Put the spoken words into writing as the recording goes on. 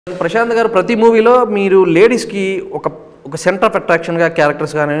ప్రశాంత్ గారు ప్రతి మూవీలో మీరు లేడీస్కి ఒక ఒక సెంటర్ ఆఫ్ అట్రాక్షన్గా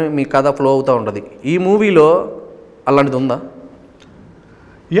క్యారెక్టర్స్ కానీ మీ కథ ఫ్లో అవుతూ ఉంటుంది. ఈ మూవీలో అలాంటిది ఉందా?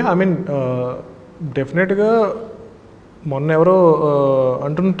 యా, ఐ మీన్ డెఫినెట్గా మొన్న ఎవరో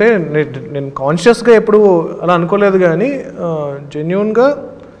అంటుంటే నేను కాన్షియస్గా ఎప్పుడు అలా అనుకోలేదు, కానీ జెన్యూన్గా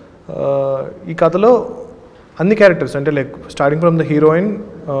ఈ కథలో అన్ని క్యారెక్టర్స్ అంటే like starting from the heroine,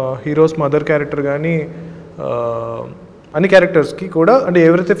 heroes mother character కానీ అన్ని క్యారెక్టర్స్కి కూడా అంటే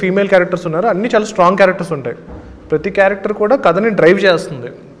ఎవరైతే ఫీమేల్ క్యారెక్టర్స్ ఉన్నారో అన్నీ చాలా స్ట్రాంగ్ క్యారెక్టర్స్ ఉంటాయి. ప్రతి క్యారెక్టర్ కూడా కథని డ్రైవ్ చేస్తుంది.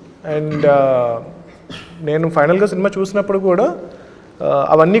 అండ్ నేను ఫైనల్గా సినిమా చూసినప్పుడు కూడా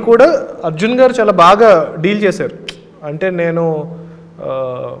అవన్నీ కూడా అర్జున్ గారు చాలా బాగా డీల్ చేశారు. అంటే నేను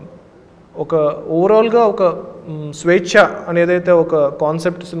ఒక ఓవరాల్గా ఒక స్వేచ్ఛ అనేదైతే ఒక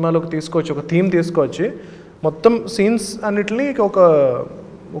కాన్సెప్ట్ సినిమాలోకి తీసుకొచ్చి ఒక థీమ్ తీసుకొచ్చి మొత్తం సీన్స్ అన్నిటిని ఒక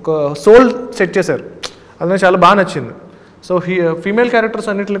ఒక సోల్ సెట్ చేశారు. అది నాకు చాలా బాగా నచ్చింది. సో ఫీమేల్ క్యారెక్టర్స్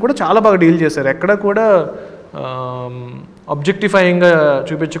అన్నిటిని కూడా చాలా బాగా డీల్ చేశారు. ఎక్కడ కూడా ఆబ్జెక్టిఫైయింగ్గా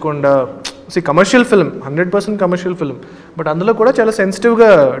చూపించకుండా, commercial film, 100% commercial film, but అందులో కూడా చాలా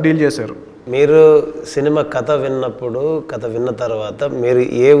సెన్సిటివ్గా డీల్ చేశారు. మీరు సినిమా కథ విన్నప్పుడు, కథ విన్న తర్వాత మీరు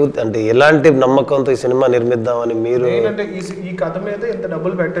అంటే ఎలాంటి నమ్మకంతో ఈ సినిమా నిర్మిద్దామని మీరు ఏంటంటే ఈ కథ మీద ఎంత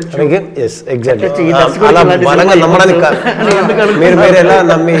డబ్బులు పెట్టచ్చు, మీరు ఎలా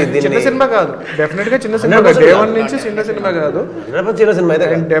నమ్మి చిన్న సినిమా కాదు, డెఫినెట్గా చిన్న సినిమా కాదు, డే వన్ నుంచి చిన్న సినిమా కాదు, చిన్న సినిమా అయితే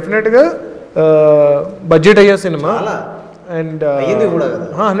డెఫినెట్గా బడ్జెట్ అయ్యే సినిమా అండ్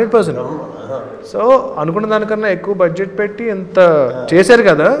 100%. సో అనుకున్న దానికన్నా ఎక్కువ బడ్జెట్ పెట్టి ఎంత చేశారు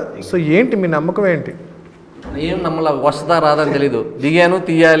కదా. సో ఏంటి మీ నమ్మకం ఏంటి? ఏం నమ్మలా, వస్తుందా రాదని తెలీదు, దిగాను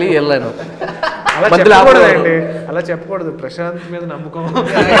తీయాలి వెళ్ళాను. అలా చెప్పకూడదు అండి, అలా చెప్పకూడదు. ప్రశాంత్ మీద నమ్మకం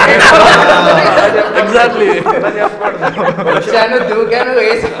ఎగ్జాక్ట్లీ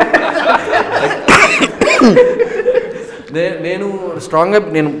నేను స్ట్రాంగ్గా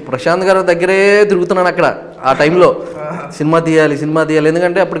నేను ప్రశాంత్ గారి దగ్గరే తిరుగుతున్నాను అక్కడ ఆ టైంలో. సినిమా తీయాలి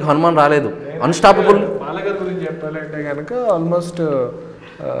ఎందుకంటే అప్పటికి హనుమాన్ రాలేదు. అన్స్టాపబుల్ బాలగారి గురించి చెప్పాలంటే కనుక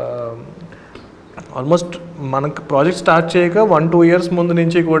ఆల్మోస్ట్ మనకు ప్రాజెక్ట్ స్టార్ట్ చేయక 1-2 years ముందు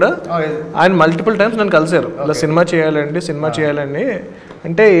నుంచి కూడా ఆయన మల్టిపుల్ టైమ్స్ నన్ను కలిశారు. ఇలా సినిమా చేయాలండి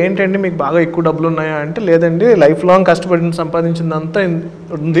అంటే ఏంటండి మీకు బాగా ఎక్కువ డబ్బులు ఉన్నాయా అంటే లేదండి, లైఫ్ లాంగ్ కష్టపడిన సంపాదించిందంతా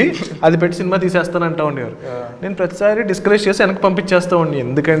ఉంది, అది పెట్టి సినిమా తీసేస్తానంటా ఉండేవారు. నేను ప్రతిసారి డిస్కరేజ్ చేసి వెనక్కి పంపించేస్తూ ఉండి,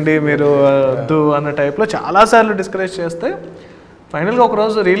 ఎందుకండి మీరు వద్దు అన్న టైప్లో చాలాసార్లు డిస్కరేజ్ చేస్తే ఫైనల్గా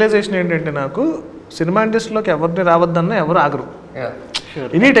ఒకరోజు రియలైజేషన్ ఏంటంటే నాకు సినిమా ఇండస్ట్రీలోకి ఎవరిని రావద్దన్నా ఎవరు ఆగరు,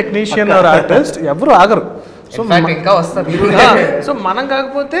 ఎనీ టెక్నీషియన్ ఆర్ ఆర్టిస్ట్ ఎవరు ఆగరు. సో మనం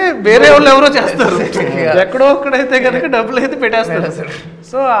కాకపోతే వేరే వాళ్ళు ఎవరో చేస్తారు, ఎక్కడో ఒక్కడైతే కనుక డబ్బులు అయితే పెట్టేస్తారు.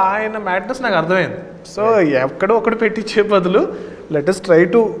 సో ఆయన మ్యాటర్స్ నాకు అర్థమైంది. సో ఎక్కడో ఒకటి పెట్టించే బదులు let us try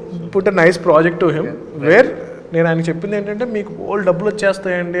to put a nice project to him, wear నేను ఆయనకి చెప్పింది ఏంటంటే మీకు ఓల్డ్ డబ్బులు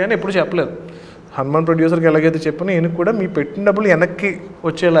వచ్చేస్తాయండి అని ఎప్పుడు చెప్పలేదు. హనుమాన్ ప్రొడ్యూసర్కి ఎలాగైతే చెప్పినా ఈయనకు కూడా మీ పెట్టిన డబ్బులు వెనక్కి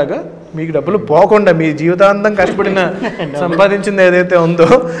వచ్చేలాగా, మీకు డబ్బులు పోకుండా మీ జీవితాంతం కష్టపడిన సంపాదించింది ఏదైతే ఉందో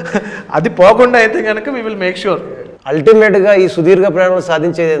అది పోకుండా అయితే కనుక వీ విల్ మేక్ ష్యూర్. అల్టిమేట్గా ఈ సుదీర్ఘ ప్రయాణం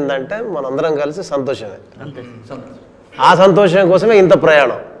సాధించేది ఏంటంటే మనందరం కలిసి సంతోషమే. ఆ సంతోషం కోసమే ఇంత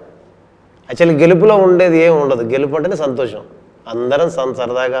ప్రయాణం. యాక్చువల్లీ గెలుపులో ఉండేది ఏమి ఉండదు, గెలుపు అంటేనే సంతోషం. అందరం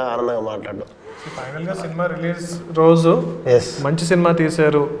సరదాగా ఆనందంగా మాట్లాడడం. ఫైనల్గా సినిమా రిలీజ్ రోజు మంచి సినిమా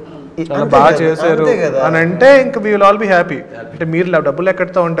తీశారు, చాలా బాగా చేశారు అని అంటే ఇంకా we will all be happy. అంటే మీరు డబ్బులు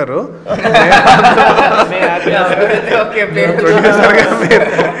ఎక్కడితో ఉంటారు,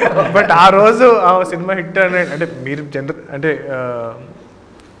 బట్ ఆ రోజు ఆ సినిమా హిట్ అంటే మీరు అంటే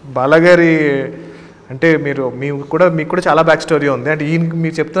బాలగారి అంటే మీకు కూడా చాలా బ్యాక్ స్టోరీ ఉంది. అంటే ఈయన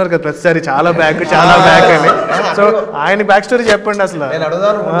మీరు చెప్తున్నారు కదా ప్రతిసారి చాలా బ్యాక్ అని. సో ఆయన బ్యాక్ స్టోరీ చెప్పండి అసలు.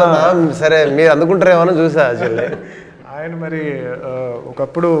 సరే మీరు అందుకుంటారేమో చూసా. ఆయన మరి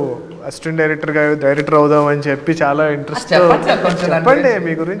ఒకప్పుడు అసిస్టెంట్ డైరెక్టర్ అవుదాం అని చెప్పి చాలా ఇంట్రెస్ట్. చెప్పండి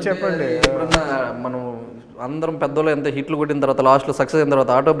మీ గురించి చెప్పండి. మనం అందరం పెద్దోళ్ళు ఎంత హిట్లు కొట్టిన తర్వాత లాస్ట్లో సక్సెస్ అయిన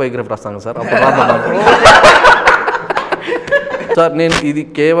తర్వాత ఆటోబయోగ్రఫీ రాస్తాను సార్. అప్పుడు సార్ ఇది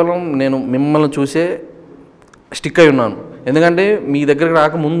కేవలం నేను మిమ్మల్ని చూసే స్టిక్ అయి ఉన్నాను. ఎందుకంటే మీ దగ్గరికి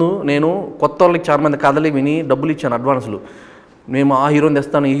రాకముందు నేను కొత్త వాళ్ళకి చాలా మంది కథలు విని డబ్బులు ఇచ్చాను అడ్వాన్సులు. మేము ఆ హీరోని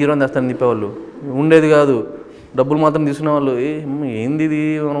తెస్తాను ఈ హీరోని తెస్తాను చెప్పేవాళ్ళు ఉండేది కాదు. డబ్బులు మాత్రం తీసుకునే వాళ్ళు ఏంది ఇది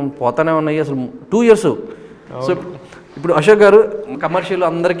మనం పోతానే ఉన్నాయి అసలు 2 years. సో ఇప్పుడు అశోక్ గారు కమర్షియల్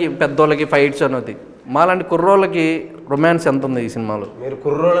అందరికీ పెద్దోళ్ళకి ఫైట్స్ అనేది, మాలాంటి కుర్రోళ్ళకి రొమాన్స్ ఎంత ఉంది ఈ సినిమాలో? మీరు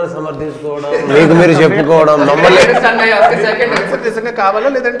కుర్రోళ్ళని సమర్థించుకోవడం, మీకు మీరు చెప్పుకోవడం, నిజంగా కావాలా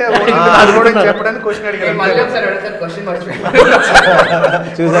లేదంటే చెప్పడానికి క్వశ్చన్ అడిగారు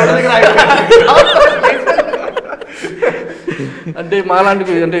చూసారా? అంటే మాలాంటి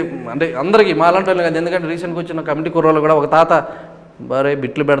అంటే అందరికీ మాలాంటి వాళ్ళు కాదు. ఎందుకంటే రీసెంట్గా వచ్చిన కమిటీ కుర్రోళ్ళు కూడా ఒక తాత బారే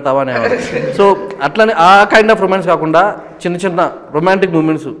బిట్లు పెడతావా అని. సో అట్లనే ఆ కైండ్ ఆఫ్ రొమాన్స్ కాకుండా చిన్న చిన్న రొమాంటిక్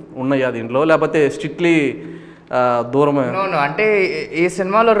మూమెంట్స్ ఉన్నాయా దీంట్లో, లేకపోతే స్ట్రిక్ట్లీ దూరమే? అంటే ఈ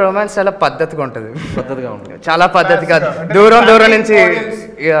సినిమాలో రొమాన్స్ చాలా పద్ధతిగా ఉంటుంది, చాలా పద్ధతిగా పద్ధతిగా దూరం నుంచి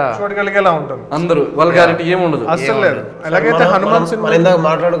చూడగలిగేలా ఉంటుంది. అందరూ వల్గారిటీ ఏముండదు అసలు లేదు. అలాగైతే హనుమాన్ సినిమా ఇందాక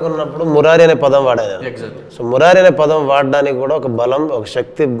మాట్లాడుకున్నప్పుడు మురారి అనే పదం వాడాను. సో మురారి అనే పదం వాడడానికి కూడా ఒక బలం, ఒక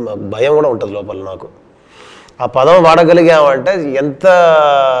శక్తి, భయం కూడా ఉంటుంది లోపల నాకు. ఆ పదం వాడగలిగామంటే ఎంత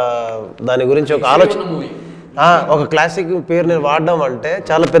దాని గురించి ఒక ఆలోచన, ఒక క్లాసిక్ పేరు నేను వాడడం అంటే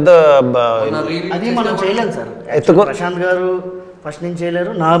చాలా పెద్ద అది మనం చేయలేము సార్. ప్రశాంత్ గారు ఫస్ట్ నుంచి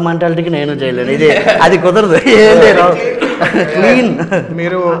చేయలేరు, నా మెంటాలిటీకి నేను చేయలేను, ఇది అది కుదరదు. క్లీన్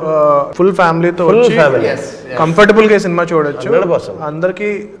మీరు ఫుల్ ఫ్యామిలీతో కంఫర్టబుల్ గా సినిమా చూడొచ్చు. అందరికి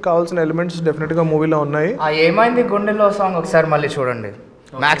కావాల్సిన ఎలిమెంట్స్ డెఫినెట్ గా మూవీలో ఉన్నాయి. ఏమైంది గుండెల్లో సాంగ్ ఒకసారి మళ్ళీ చూడండి.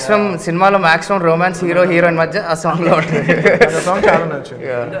 మాక్సిమం సినిమాలో మాక్సిమం రొమాన్స్ హీరో హీరోయిన్ మధ్య ఆ సాంగ్ లో ఉంటుంది. సాంగ్ చాలా నచ్చింది.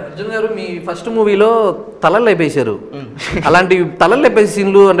 అర్జున్ గారు మీ ఫస్ట్ మూవీలో తలలు లేపేశారు. అలాంటి తలలు లేపేసే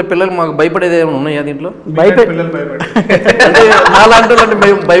సీన్లు అంటే పిల్లలు మాకు భయపడేది ఏమైనా ఉన్నాయా దీంట్లో? అంటే నాలాంటి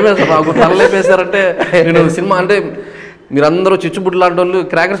భయం వేస్తారు మాకు. తలలు లేపేశారంటే నేను సినిమా అంటే మీరందరూ చిచ్చుబుడ్డు లాంటి వాళ్ళు,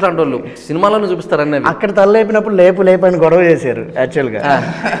 క్రాకర్స్ లాంటి వాళ్ళు సినిమాలను చూపిస్తారని. అక్కడ తలలేపినప్పుడు లేపని గొడవ చేశారు యాక్చువల్గా.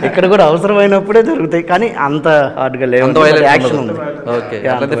 ఇక్కడ కూడా అవసరమైనప్పుడే జరుగుతాయి, కానీ అంత హార్డ్గా లేదు, యాక్షన్ ఉంది. ఓకే,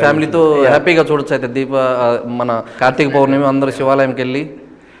 అట్లయితే ఫ్యామిలీతో హ్యాపీగా చూడొచ్చు. అయితే మన కార్తీక పౌర్ణమి అందరూ శివాలయంకి వెళ్ళి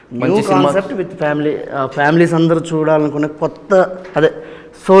మంచి కాన్సెప్ట్ విత్ ఫ్యామిలీస్ అందరూ చూడాలనుకునే కొత్త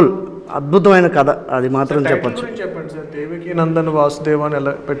సోల్ అద్భుతమైన కథ, అది మాత్రం చెప్పొచ్చు. చెప్పండి సార్, దేవికి నందన్ వాసుదేవ్ అని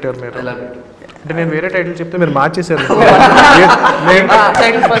ఎలా పెట్టారు మీరు? అంటే నేను వేరే టైటిల్ చెప్తే మీరు మార్చేశారు.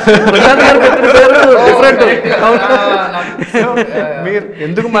 మీరు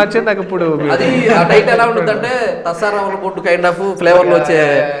ఎందుకు మార్చారు నాకు ఇప్పుడు? అది ఆ టైటిల్ ఎలా ఉంటుంది అంటే తసారావుల బొట్టు కైండ్ ఆఫ్ ఫ్లేవర్ లో వచ్చే.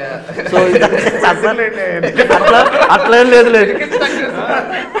 సో అట్లా లేదు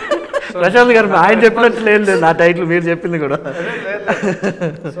ప్రశాంత్ గారు ఆయన చెప్పినట్టు లేదు నా టైటిల్, మీరు చెప్పింది కూడా.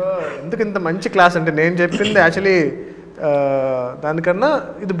 సో ఎందుకు ఇంత మంచి క్లాస్ అంటే నేను చెప్పింది యాక్చువల్లీ దానికన్నా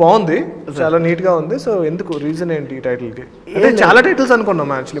ఇది బాగుంది, చాలా నీట్ గా ఉంది. సో ఎందుకు రీజన్ ఏంటి ఈ టైటిల్ కి? అంటే చాలా టైటిల్స్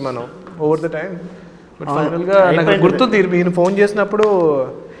అనుకున్నాం యాక్చువల్లీ మనం over the time, but final గా నాకు గుర్తుంది మీరు ఫోన్ చేసినప్పుడు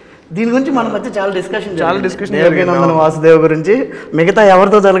దీని గురించి మన మధ్య చాలా డిస్కషన్ జరిగింది. వాసుదేవ్ గురించి మిగతా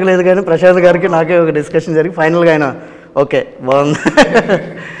ఎవరితో జరగలేదు, కానీ ప్రశాంత్ గారికి నాకే ఒక డిస్కషన్ జరిగి ఫైనల్ గా ఆయన ఓకే బాగుంది.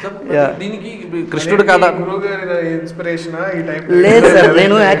 దీనికి కృష్ణుడు కథ ఇన్స్పిరేషన్ లేదు సార్,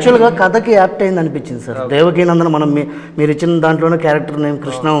 నేను యాక్చువల్గా కథకి యాప్ట్ అయింది అనిపించింది సార్. దేవకీ నందన మీరు ఇచ్చిన దాంట్లోనే క్యారెక్టర్ నేమ్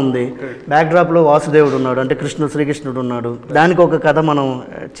కృష్ణ ఉంది, బ్యాక్ డ్రాప్లో వాసుదేవుడు ఉన్నాడు, అంటే శ్రీకృష్ణుడు ఉన్నాడు, దానికి ఒక కథ మనం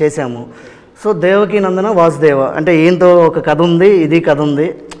చేసాము. సో దేవకీ నందన వాసుదేవ అంటే ఏంతో ఒక కథ ఉంది, ఇది కథ ఉంది,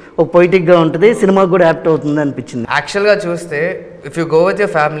 ఒక పొయిటిక్గా ఉంటుంది, సినిమాకి కూడా యాప్ట్ అవుతుంది అనిపించింది. యాక్చువల్గా చూస్తే if you go with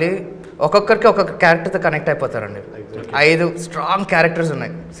your family ఒక్కొక్కరికి ఒక్కొక్క క్యారెక్టర్తో కనెక్ట్ అయిపోతారండి. 5 స్ట్రాంగ్ క్యారెక్టర్స్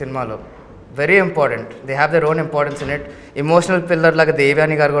ఉన్నాయి సినిమాలో, very important. They have their own importance in it. Emotional pillar లాగా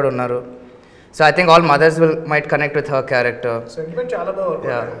దేవ్యాని గారు కూడా ఉన్నారు. So I think all mothers might connect with her character. Sentiment చాలా బాగుంది.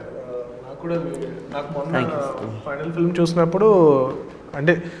 నాకు మొన్న ఫైనల్ ఫిల్మ్ చూసినప్పుడు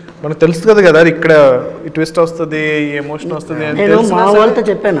అంటే మనకు తెలుస్తుంది కదా ఇక్కడ ఈ ట్విస్ట్ వస్తుంది, ఈ ఎమోషన్ వస్తుంది. నేను మా వాళ్ళతో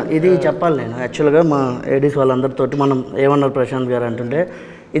చెప్పాను, ఇది చెప్పాలి నేను యాక్చువల్గా మా ఏడీస్ వాళ్ళందరితో. మనం ఏమన్నారు ప్రశాంత్ గారు అంటుంటే,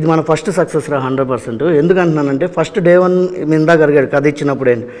 ఇది మన ఫస్ట్ సక్సెస్ రా 100%. ఎందుకంటున్నానంటే ఫస్ట్ డే 1 ఇందాక అడిగాడు కథ ఇచ్చినప్పుడు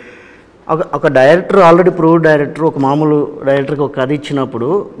ఏంటి, ఒక డైరెక్టర్ ఆల్రెడీ ప్రూవ్డ్ డైరెక్టర్ ఒక మామూలు డైరెక్టర్కి ఒక కథ ఇచ్చినప్పుడు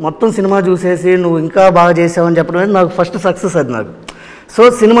మొత్తం సినిమా చూసేసి నువ్వు ఇంకా బాగా చేసావని చెప్పడం అనేది నాకు ఫస్ట్ సక్సెస్ అది నాకు. సో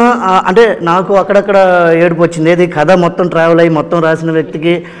సినిమా అంటే నాకు అక్కడక్కడ ఏడుపు వచ్చింది, ఏది కథ మొత్తం ట్రావెల్ అయ్యి మొత్తం రాసిన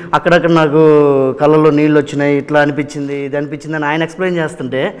వ్యక్తికి అక్కడక్కడ నాకు కళ్ళల్లో నీళ్ళు వచ్చినాయి, ఇట్లా అనిపించింది, ఇది అనిపించింది అని ఆయన ఎక్స్ప్లెయిన్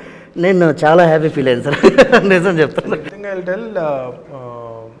చేస్తుంటే నేను చాలా హ్యాపీ ఫీల్ అయ్యాను సార్. నిజం చెప్తాను.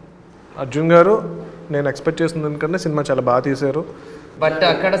 అర్జున్ గారు నేను ఎక్స్పెక్ట్ చేసిన దానికన్నా సినిమా చాలా బాగా తీశారు. బట్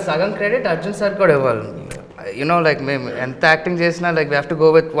అక్కడ సగం క్రెడిట్ అర్జున్ సార్ కూడా ఇవ్వాలి. యూనో లైక్ మేము ఎంత యాక్టింగ్ చేసినా like we have to go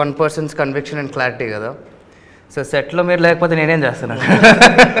with 1 persons conviction and clarity కదా. సో సెట్లో మీరు లేకపోతే నేనేం చేస్తున్నాను.